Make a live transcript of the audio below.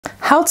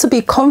How to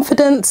be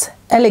confident,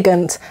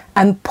 elegant,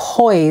 and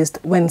poised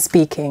when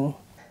speaking.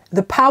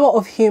 The power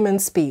of human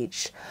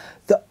speech.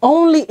 The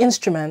only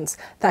instrument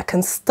that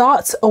can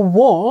start a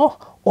war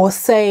or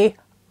say,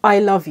 I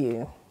love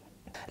you.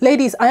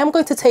 Ladies, I am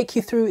going to take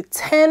you through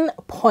 10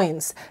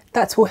 points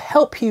that will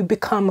help you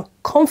become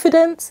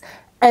confident,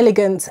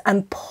 elegant,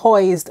 and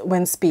poised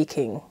when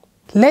speaking.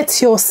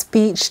 Let your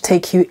speech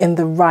take you in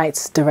the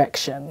right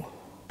direction.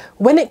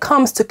 When it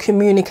comes to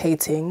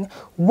communicating,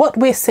 what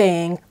we're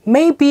saying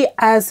may be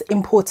as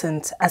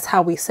important as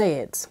how we say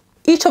it.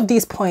 Each of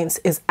these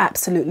points is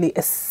absolutely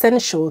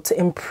essential to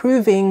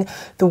improving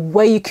the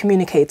way you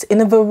communicate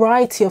in a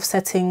variety of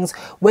settings,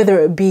 whether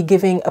it be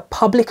giving a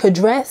public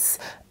address,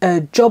 a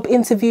job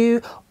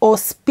interview, or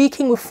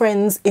speaking with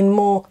friends in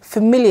more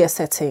familiar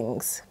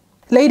settings.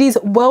 Ladies,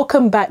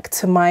 welcome back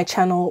to my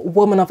channel,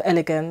 Woman of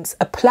Elegance,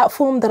 a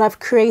platform that I've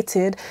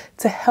created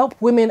to help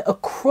women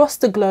across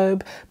the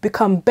globe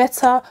become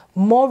better,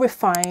 more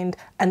refined,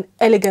 and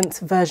elegant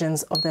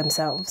versions of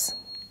themselves.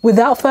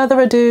 Without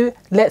further ado,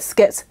 let's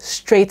get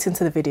straight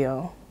into the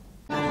video.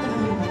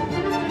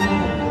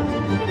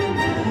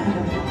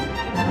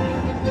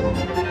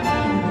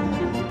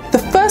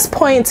 The first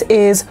point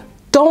is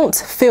don't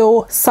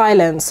fill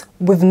silence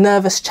with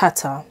nervous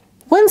chatter.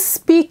 When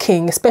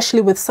speaking,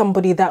 especially with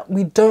somebody that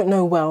we don't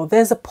know well,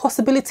 there's a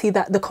possibility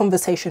that the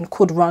conversation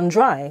could run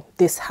dry.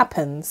 This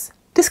happens.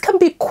 This can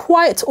be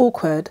quite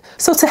awkward.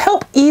 So to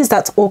help ease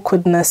that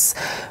awkwardness,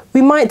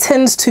 we might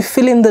tend to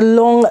fill in the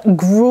long,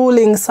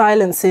 grueling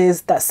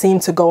silences that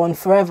seem to go on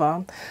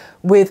forever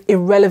with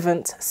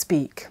irrelevant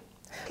speak.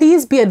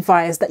 Please be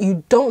advised that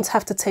you don't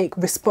have to take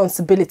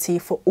responsibility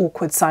for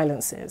awkward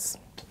silences.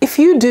 If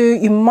you do,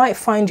 you might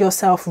find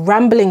yourself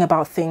rambling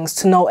about things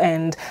to no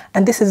end,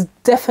 and this is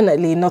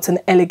definitely not an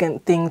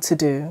elegant thing to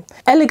do.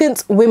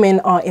 Elegant women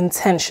are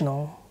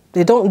intentional.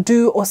 They don't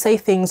do or say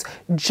things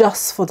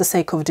just for the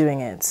sake of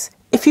doing it.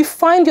 If you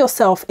find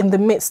yourself in the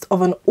midst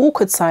of an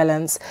awkward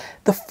silence,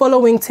 the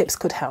following tips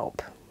could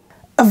help.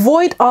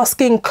 Avoid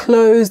asking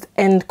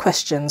closed-end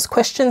questions,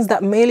 questions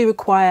that merely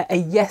require a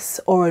yes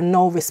or a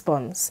no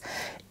response.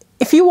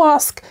 If you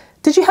ask,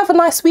 "Did you have a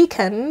nice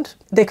weekend?"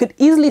 they could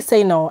easily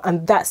say no,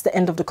 and that's the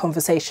end of the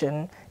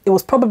conversation. It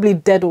was probably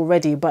dead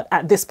already, but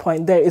at this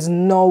point, there is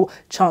no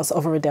chance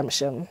of a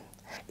redemption.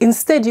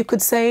 Instead, you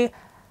could say,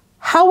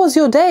 "How was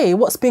your day?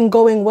 What's been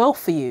going well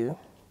for you?"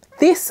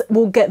 This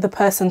will get the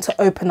person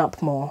to open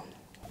up more.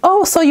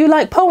 "Oh, so you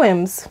like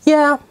poems?"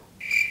 "Yeah."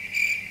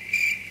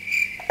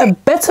 A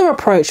better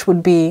approach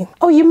would be,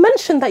 "Oh, you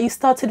mentioned that you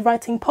started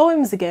writing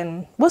poems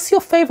again. What's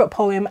your favorite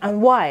poem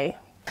and why?"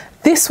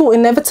 This will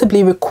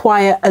inevitably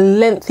require a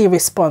lengthy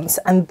response,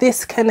 and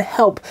this can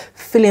help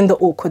fill in the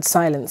awkward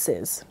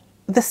silences.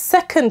 The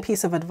second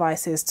piece of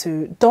advice is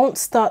to don't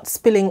start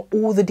spilling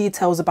all the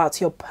details about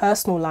your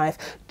personal life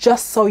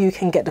just so you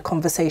can get the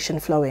conversation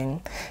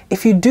flowing.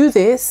 If you do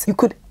this, you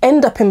could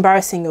end up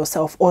embarrassing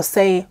yourself or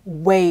say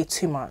way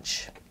too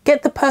much.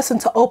 Get the person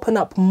to open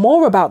up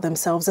more about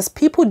themselves, as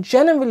people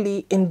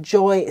generally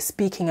enjoy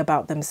speaking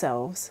about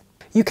themselves.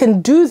 You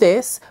can do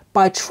this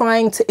by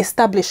trying to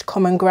establish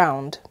common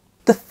ground.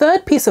 The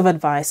third piece of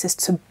advice is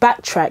to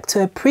backtrack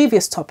to a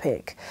previous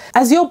topic.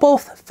 As you're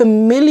both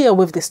familiar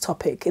with this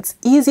topic, it's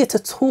easier to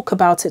talk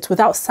about it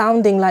without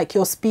sounding like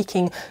you're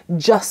speaking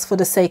just for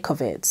the sake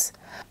of it.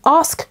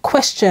 Ask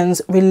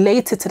questions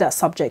related to that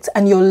subject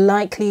and you're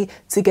likely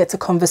to get a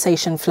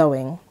conversation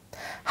flowing.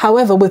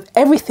 However, with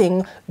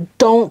everything,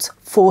 don't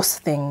force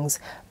things.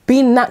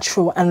 Be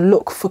natural and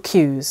look for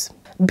cues.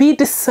 Be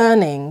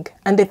discerning,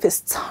 and if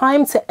it's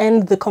time to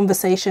end the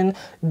conversation,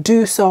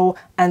 do so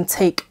and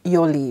take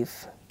your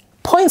leave.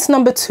 Point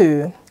number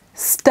 2,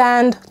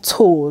 stand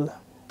tall.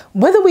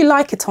 Whether we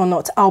like it or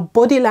not, our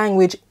body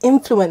language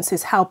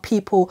influences how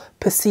people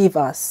perceive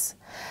us.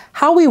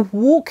 How we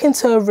walk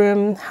into a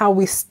room, how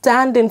we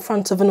stand in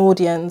front of an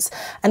audience,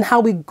 and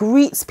how we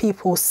greet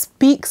people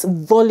speaks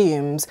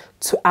volumes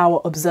to our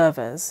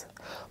observers.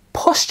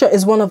 Posture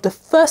is one of the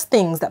first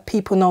things that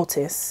people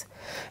notice.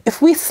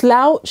 If we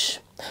slouch,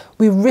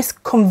 we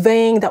risk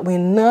conveying that we're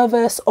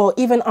nervous or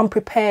even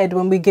unprepared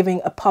when we're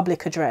giving a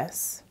public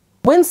address.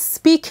 When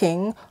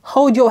speaking,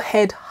 hold your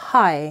head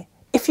high.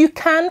 If you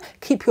can,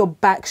 keep your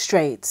back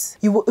straight.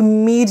 You will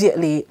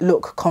immediately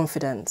look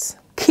confident.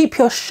 Keep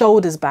your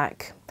shoulders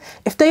back.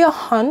 If they are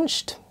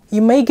hunched,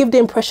 you may give the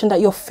impression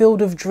that you're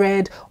filled with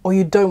dread or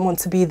you don't want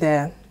to be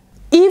there.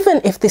 Even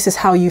if this is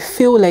how you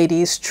feel,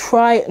 ladies,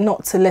 try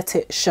not to let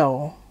it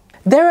show.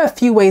 There are a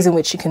few ways in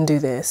which you can do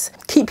this.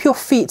 Keep your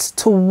feet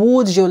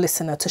towards your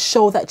listener to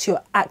show that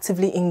you're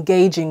actively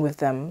engaging with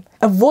them.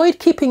 Avoid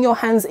keeping your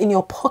hands in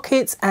your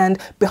pockets and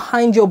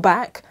behind your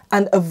back,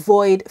 and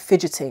avoid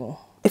fidgeting.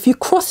 If you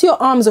cross your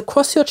arms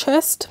across your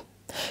chest,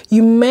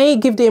 you may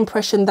give the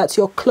impression that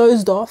you're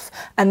closed off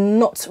and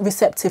not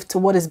receptive to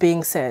what is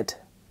being said.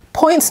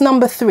 Point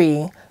number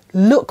 3,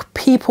 look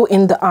people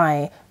in the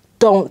eye,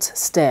 don't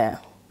stare.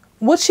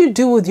 What you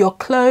do with your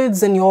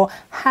clothes and your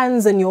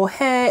hands and your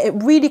hair, it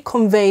really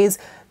conveys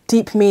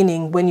deep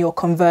meaning when you're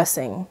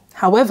conversing.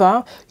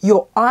 However,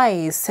 your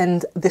eyes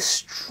send the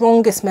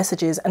strongest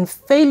messages, and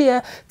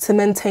failure to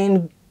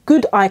maintain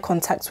good eye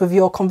contact with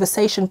your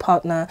conversation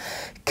partner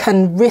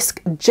can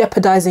risk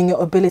jeopardizing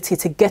your ability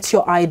to get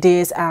your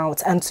ideas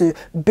out and to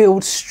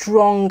build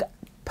strong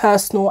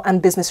personal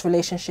and business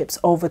relationships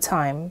over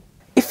time.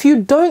 If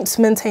you don't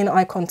maintain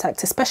eye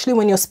contact, especially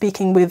when you're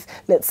speaking with,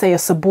 let's say, a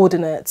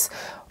subordinate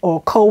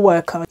or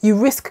co-worker, you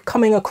risk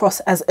coming across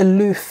as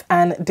aloof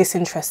and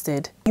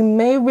disinterested. You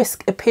may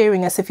risk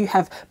appearing as if you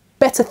have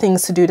better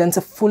things to do than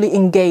to fully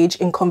engage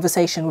in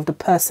conversation with the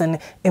person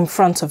in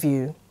front of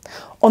you.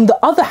 On the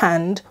other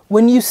hand,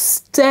 when you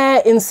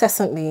stare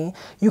incessantly,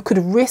 you could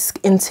risk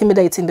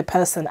intimidating the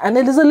person, and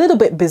it is a little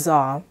bit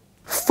bizarre.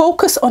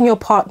 Focus on your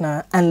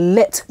partner and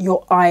let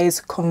your eyes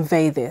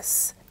convey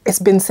this. It's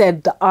been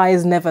said, the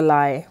eyes never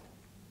lie.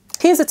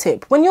 Here's a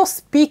tip. When you're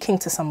speaking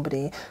to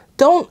somebody,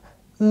 don't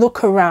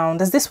look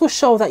around, as this will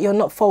show that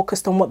you're not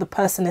focused on what the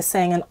person is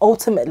saying, and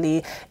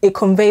ultimately it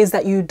conveys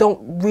that you don't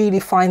really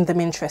find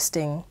them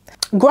interesting.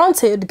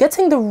 Granted,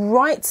 getting the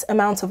right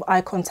amount of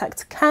eye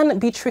contact can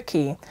be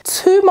tricky.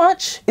 Too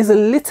much is a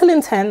little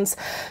intense,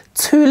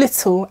 too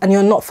little and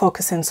you're not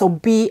focusing, so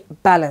be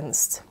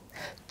balanced.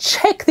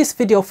 Check this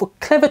video for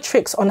clever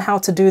tricks on how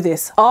to do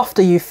this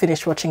after you've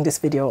finished watching this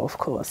video, of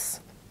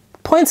course.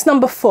 Point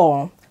number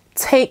 4,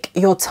 take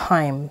your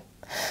time.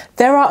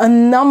 There are a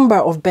number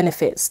of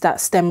benefits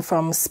that stem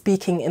from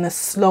speaking in a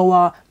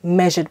slower,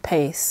 measured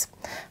pace.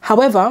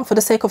 However, for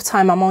the sake of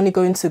time, I'm only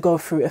going to go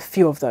through a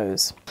few of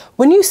those.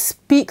 When you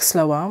speak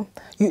slower,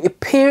 you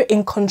appear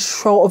in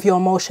control of your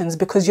emotions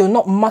because you're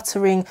not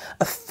muttering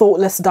a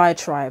thoughtless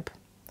diatribe.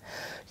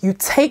 You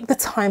take the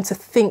time to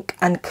think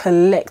and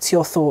collect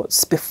your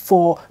thoughts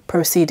before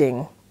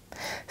proceeding.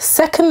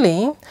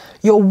 Secondly,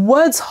 your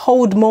words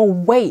hold more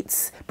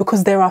weight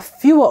because there are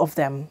fewer of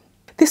them.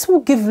 This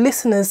will give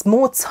listeners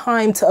more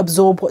time to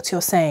absorb what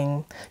you're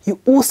saying. You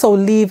also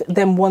leave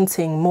them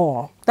wanting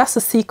more. That's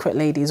a secret,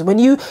 ladies. When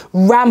you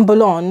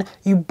ramble on,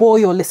 you bore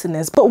your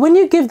listeners. But when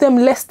you give them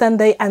less than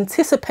they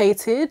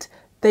anticipated,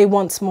 they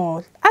want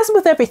more, as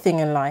with everything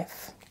in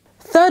life.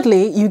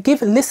 Thirdly, you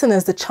give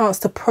listeners the chance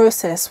to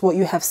process what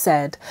you have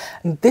said.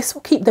 And this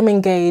will keep them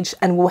engaged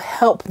and will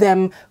help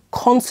them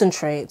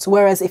concentrate.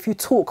 Whereas if you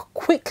talk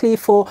quickly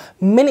for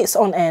minutes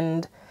on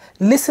end,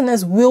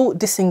 listeners will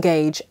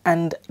disengage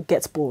and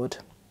get bored.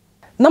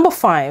 Number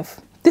 5,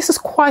 this is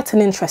quite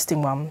an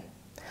interesting one.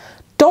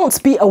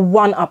 Don't be a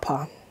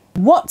one-upper.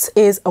 What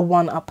is a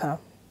one-upper?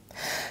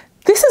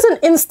 This is an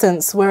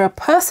instance where a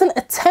person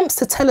attempts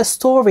to tell a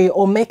story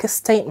or make a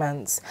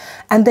statement,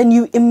 and then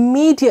you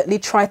immediately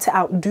try to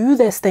outdo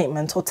their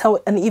statement or tell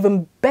an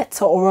even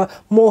better or a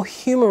more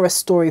humorous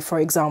story, for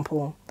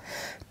example.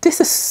 This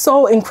is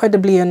so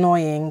incredibly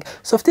annoying.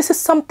 So if this is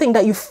something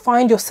that you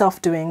find yourself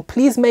doing,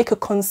 please make a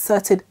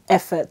concerted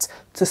effort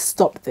to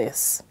stop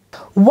this.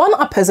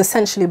 One-uppers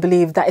essentially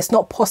believe that it's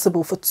not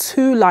possible for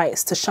two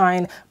lights to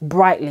shine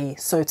brightly,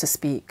 so to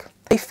speak.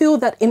 They feel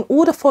that in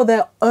order for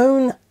their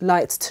own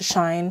light to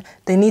shine,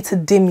 they need to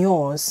dim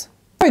yours.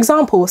 For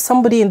example,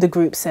 somebody in the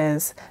group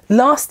says,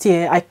 "Last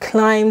year I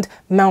climbed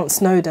Mount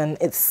Snowdon.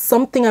 It's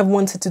something I've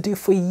wanted to do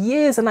for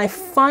years and I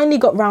finally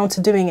got round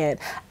to doing it.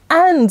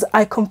 And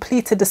I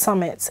completed the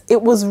summit.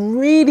 It was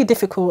really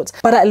difficult,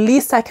 but at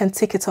least I can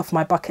tick it off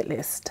my bucket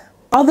list."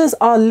 Others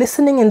are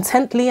listening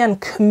intently and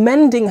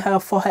commending her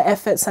for her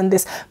efforts and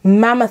this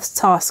mammoth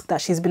task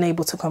that she's been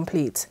able to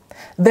complete.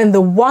 Then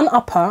the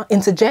one-upper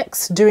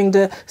interjects during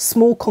the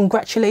small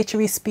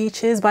congratulatory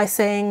speeches by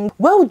saying,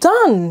 "Well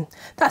done,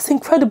 that's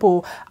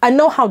incredible. I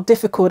know how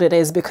difficult it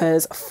is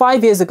because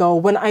 5 years ago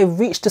when I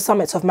reached the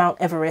summit of Mount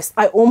Everest,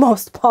 I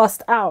almost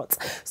passed out.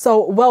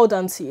 So well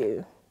done to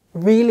you."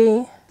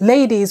 Really?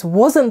 Ladies,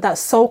 wasn't that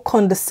so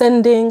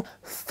condescending,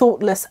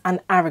 thoughtless and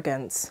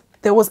arrogant?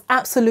 There was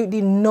absolutely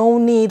no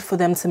need for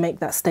them to make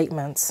that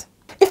statement.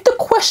 If the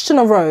question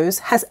arose,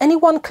 has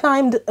anyone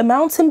climbed a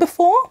mountain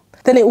before?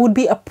 Then it would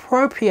be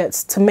appropriate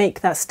to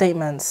make that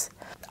statement.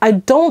 I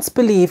don't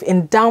believe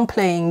in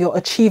downplaying your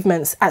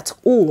achievements at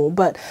all,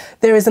 but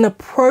there is an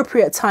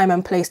appropriate time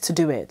and place to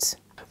do it.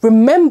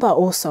 Remember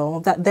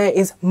also that there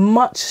is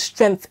much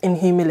strength in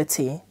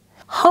humility.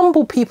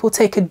 Humble people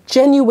take a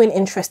genuine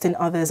interest in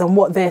others and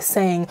what they're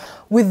saying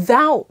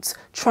without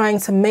trying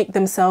to make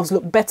themselves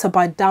look better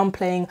by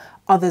downplaying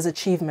others'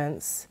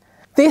 achievements.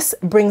 This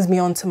brings me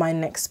on to my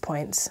next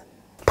point.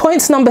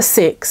 Point number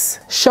 6,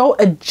 show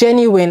a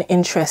genuine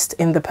interest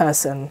in the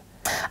person.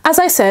 As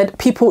I said,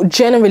 people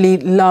generally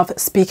love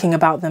speaking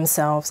about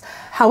themselves.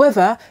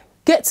 However,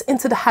 get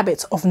into the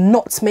habit of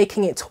not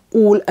making it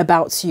all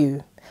about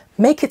you.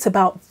 Make it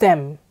about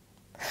them.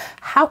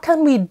 How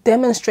can we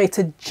demonstrate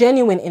a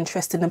genuine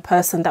interest in the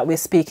person that we're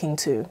speaking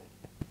to?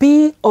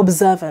 Be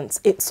observant.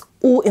 It's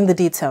all in the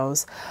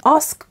details.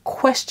 Ask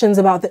questions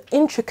about the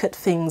intricate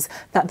things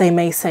that they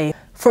may say.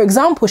 For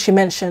example, she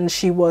mentioned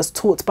she was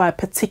taught by a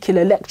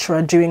particular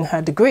lecturer during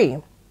her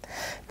degree.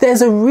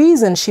 There's a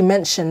reason she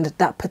mentioned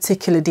that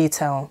particular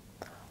detail.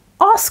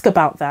 Ask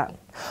about that.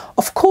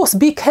 Of course,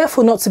 be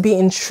careful not to be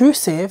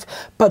intrusive,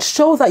 but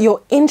show that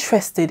you're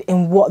interested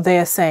in what they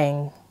are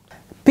saying.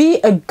 Be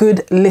a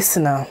good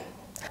listener.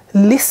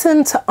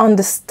 Listen to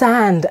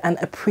understand and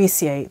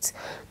appreciate.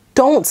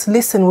 Don't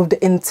listen with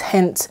the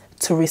intent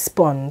to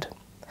respond.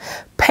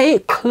 Pay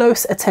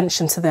close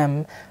attention to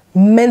them.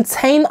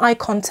 Maintain eye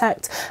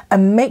contact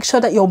and make sure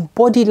that your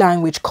body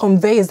language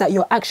conveys that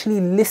you're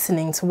actually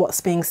listening to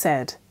what's being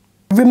said.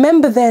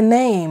 Remember their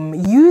name.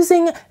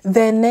 Using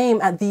their name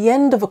at the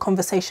end of a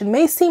conversation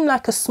may seem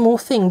like a small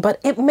thing,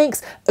 but it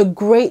makes a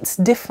great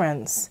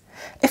difference.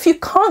 If you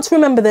can't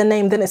remember their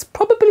name, then it's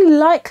probably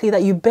likely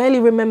that you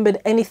barely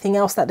remembered anything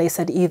else that they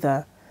said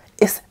either.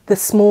 It's the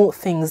small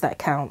things that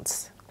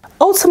count.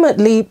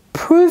 Ultimately,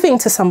 proving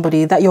to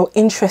somebody that you're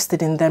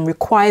interested in them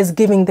requires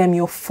giving them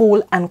your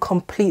full and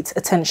complete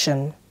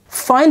attention.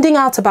 Finding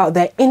out about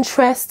their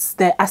interests,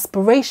 their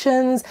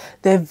aspirations,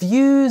 their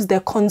views,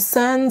 their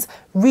concerns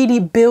really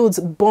builds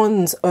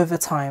bonds over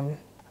time.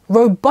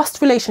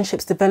 Robust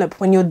relationships develop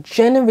when you're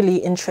genuinely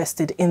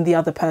interested in the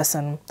other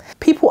person.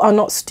 People are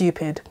not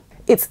stupid.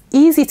 It's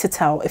easy to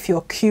tell if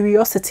your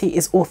curiosity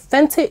is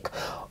authentic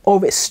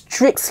or it's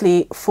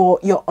strictly for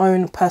your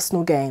own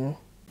personal gain.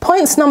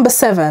 Point number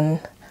 7,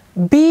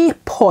 be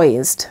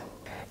poised.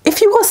 If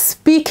you are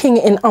speaking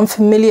in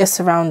unfamiliar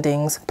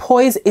surroundings,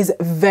 poise is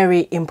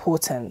very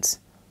important.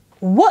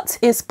 What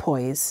is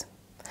poise?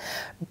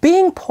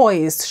 Being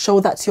poised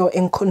shows that you're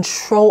in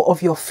control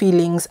of your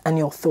feelings and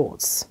your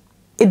thoughts.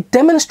 It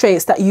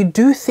demonstrates that you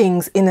do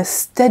things in a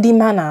steady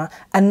manner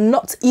and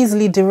not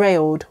easily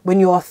derailed when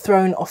you are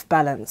thrown off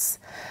balance.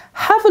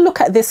 Have a look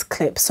at this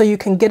clip so you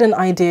can get an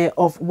idea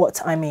of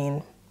what I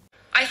mean.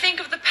 I think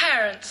of the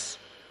parents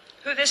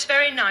who this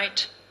very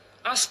night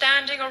are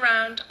standing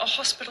around a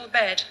hospital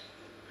bed,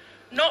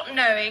 not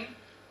knowing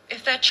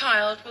if their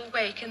child will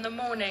wake in the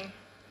morning.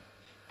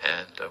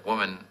 And a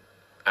woman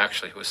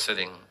actually who was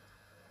sitting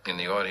in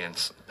the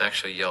audience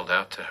actually yelled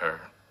out to her,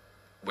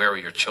 "Where are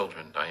your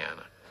children,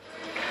 Diana?"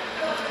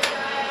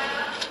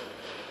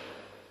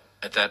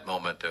 At that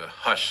moment, a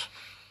hush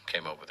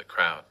came over the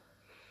crowd,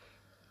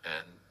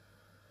 and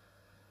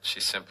she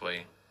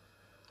simply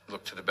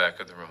looked to the back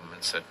of the room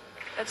and said,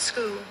 At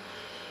school.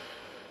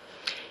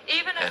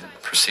 Even as and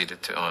proceeded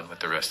on with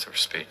the rest of her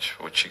speech,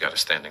 for which she got a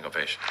standing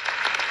ovation.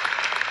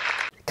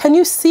 Can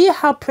you see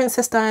how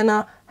Princess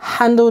Diana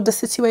handled the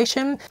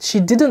situation? She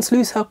didn't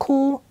lose her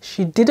cool.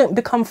 She didn't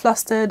become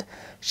flustered.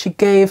 She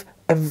gave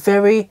a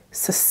very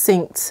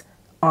succinct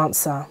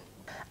answer.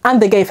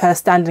 And they gave her a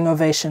standing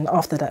ovation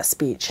after that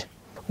speech.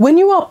 When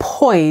you are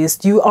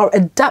poised, you are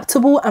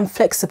adaptable and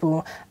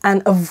flexible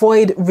and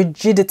avoid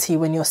rigidity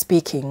when you're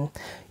speaking.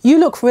 You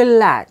look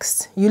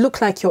relaxed. You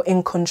look like you're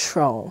in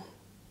control.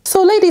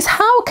 So ladies,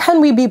 how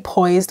can we be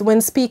poised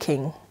when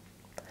speaking?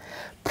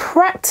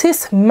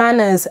 Practice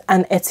manners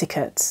and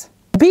etiquette.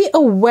 Be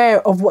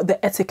aware of what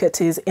the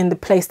etiquette is in the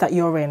place that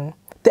you're in.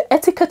 The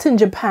etiquette in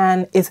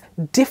Japan is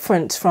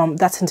different from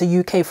that in the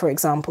UK, for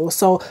example.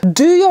 So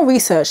do your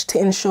research to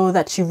ensure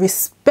that you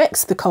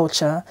respect the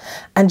culture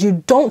and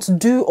you don't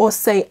do or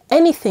say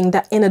anything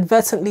that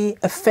inadvertently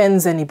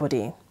offends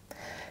anybody.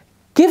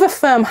 Give a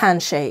firm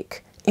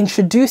handshake,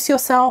 introduce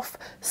yourself,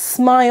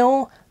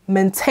 smile,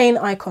 maintain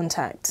eye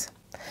contact.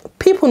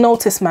 People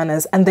notice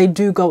manners and they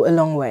do go a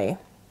long way.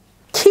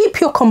 Keep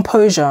your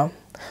composure.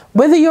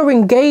 Whether you're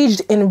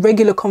engaged in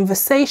regular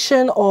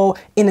conversation or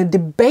in a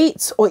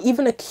debate or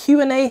even a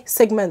Q&A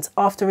segment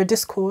after a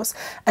discourse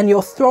and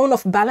you're thrown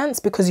off balance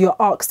because you're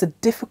asked a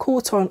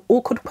difficult or an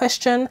awkward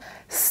question,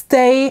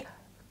 stay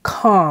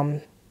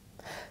calm.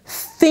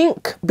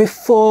 Think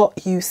before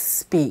you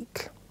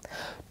speak.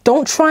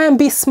 Don't try and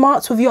be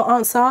smart with your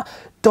answer.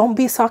 Don't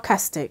be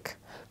sarcastic.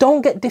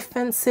 Don't get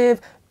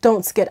defensive.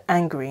 Don't get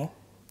angry.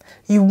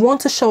 You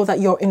want to show that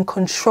you're in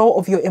control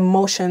of your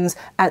emotions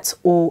at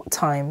all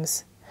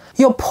times.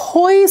 Your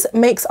poise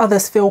makes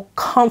others feel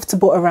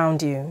comfortable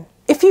around you.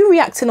 If you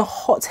react in a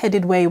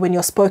hot-headed way when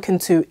you're spoken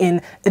to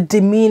in a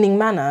demeaning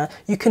manner,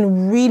 you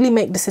can really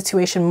make the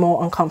situation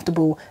more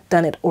uncomfortable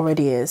than it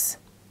already is.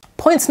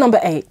 Point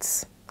number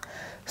 8.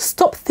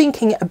 Stop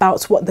thinking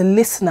about what the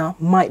listener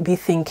might be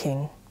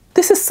thinking.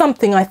 This is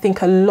something I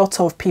think a lot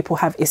of people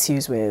have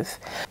issues with.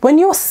 When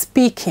you're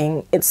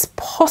speaking, it's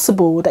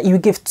possible that you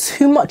give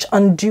too much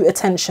undue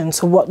attention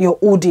to what your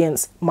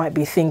audience might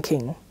be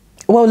thinking.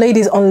 Well,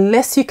 ladies,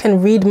 unless you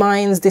can read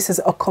minds, this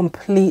is a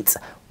complete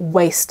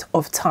waste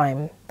of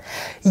time.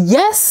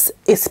 Yes,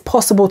 it's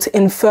possible to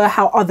infer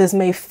how others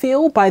may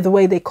feel by the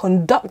way they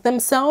conduct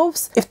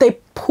themselves. If they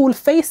pull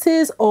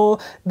faces or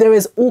there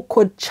is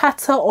awkward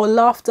chatter or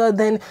laughter,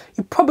 then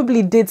you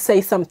probably did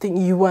say something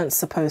you weren't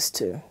supposed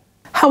to.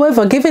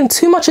 However, giving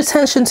too much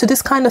attention to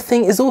this kind of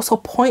thing is also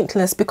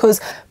pointless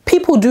because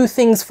people do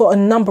things for a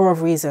number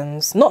of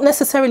reasons. Not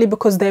necessarily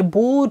because they're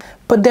bored,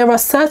 but there are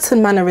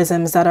certain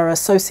mannerisms that are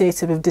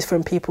associated with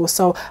different people.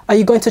 So are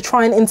you going to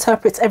try and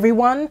interpret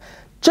everyone?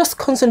 Just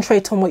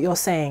concentrate on what you're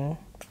saying.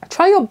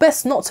 Try your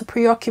best not to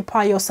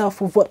preoccupy yourself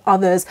with what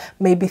others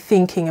may be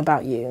thinking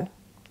about you.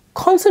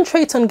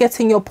 Concentrate on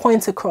getting your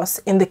point across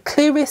in the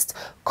clearest,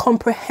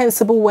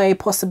 comprehensible way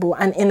possible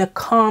and in a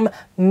calm,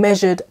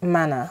 measured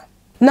manner.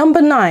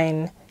 Number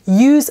 9,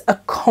 use a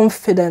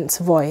confident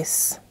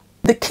voice.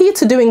 The key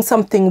to doing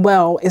something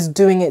well is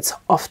doing it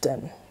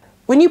often.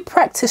 When you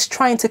practice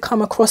trying to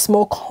come across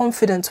more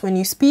confident when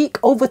you speak,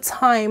 over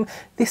time,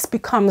 this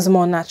becomes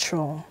more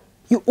natural.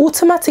 You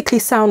automatically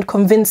sound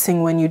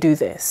convincing when you do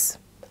this.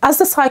 As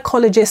the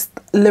psychologist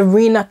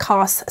Lorena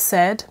Cass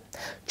said,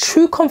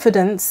 true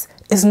confidence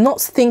is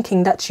not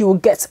thinking that you will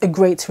get a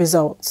great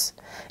result.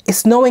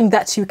 It's knowing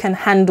that you can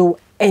handle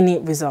any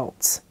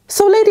result.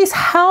 So ladies,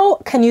 how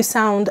can you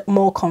sound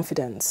more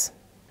confident?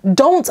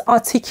 Don't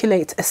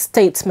articulate a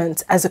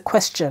statement as a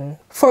question.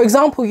 For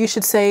example, you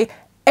should say,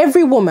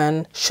 every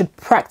woman should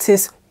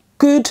practice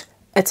good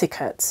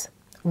etiquette,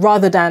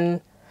 rather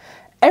than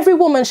every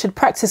woman should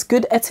practice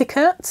good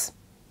etiquette.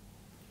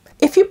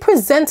 If you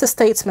present a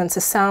statement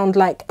to sound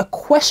like a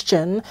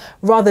question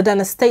rather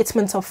than a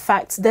statement of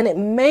fact, then it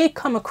may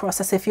come across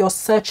as if you're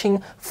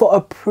searching for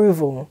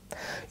approval.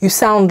 You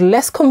sound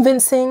less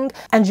convincing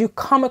and you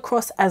come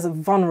across as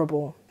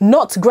vulnerable.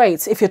 Not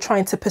great if you're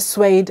trying to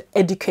persuade,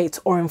 educate,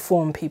 or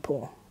inform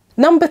people.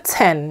 Number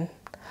 10,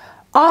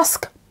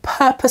 ask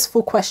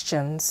purposeful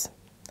questions.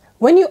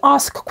 When you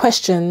ask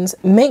questions,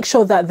 make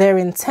sure that they're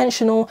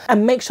intentional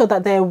and make sure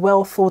that they're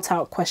well thought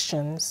out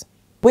questions.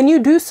 When you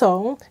do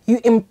so, you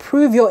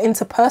improve your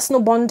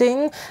interpersonal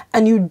bonding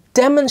and you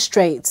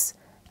demonstrate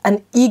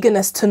an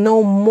eagerness to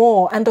know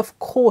more, and of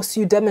course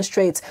you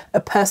demonstrate a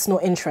personal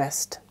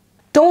interest.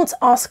 Don't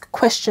ask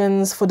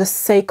questions for the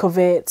sake of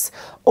it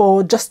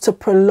or just to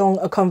prolong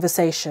a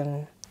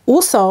conversation.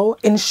 Also,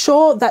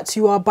 ensure that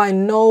you are by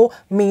no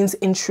means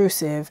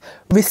intrusive.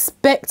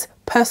 Respect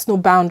personal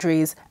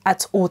boundaries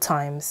at all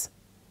times.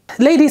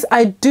 Ladies,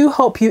 I do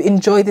hope you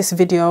enjoyed this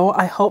video.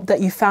 I hope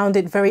that you found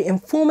it very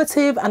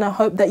informative and I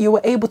hope that you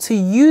were able to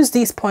use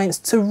these points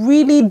to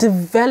really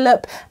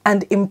develop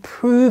and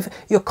improve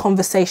your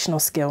conversational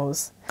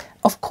skills.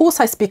 Of course,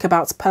 I speak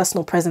about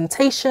personal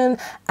presentation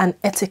and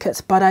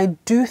etiquette, but I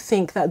do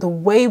think that the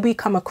way we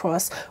come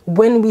across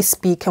when we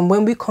speak and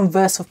when we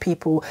converse with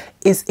people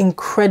is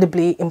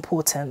incredibly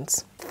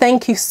important.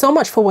 Thank you so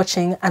much for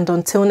watching, and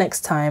until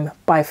next time,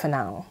 bye for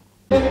now.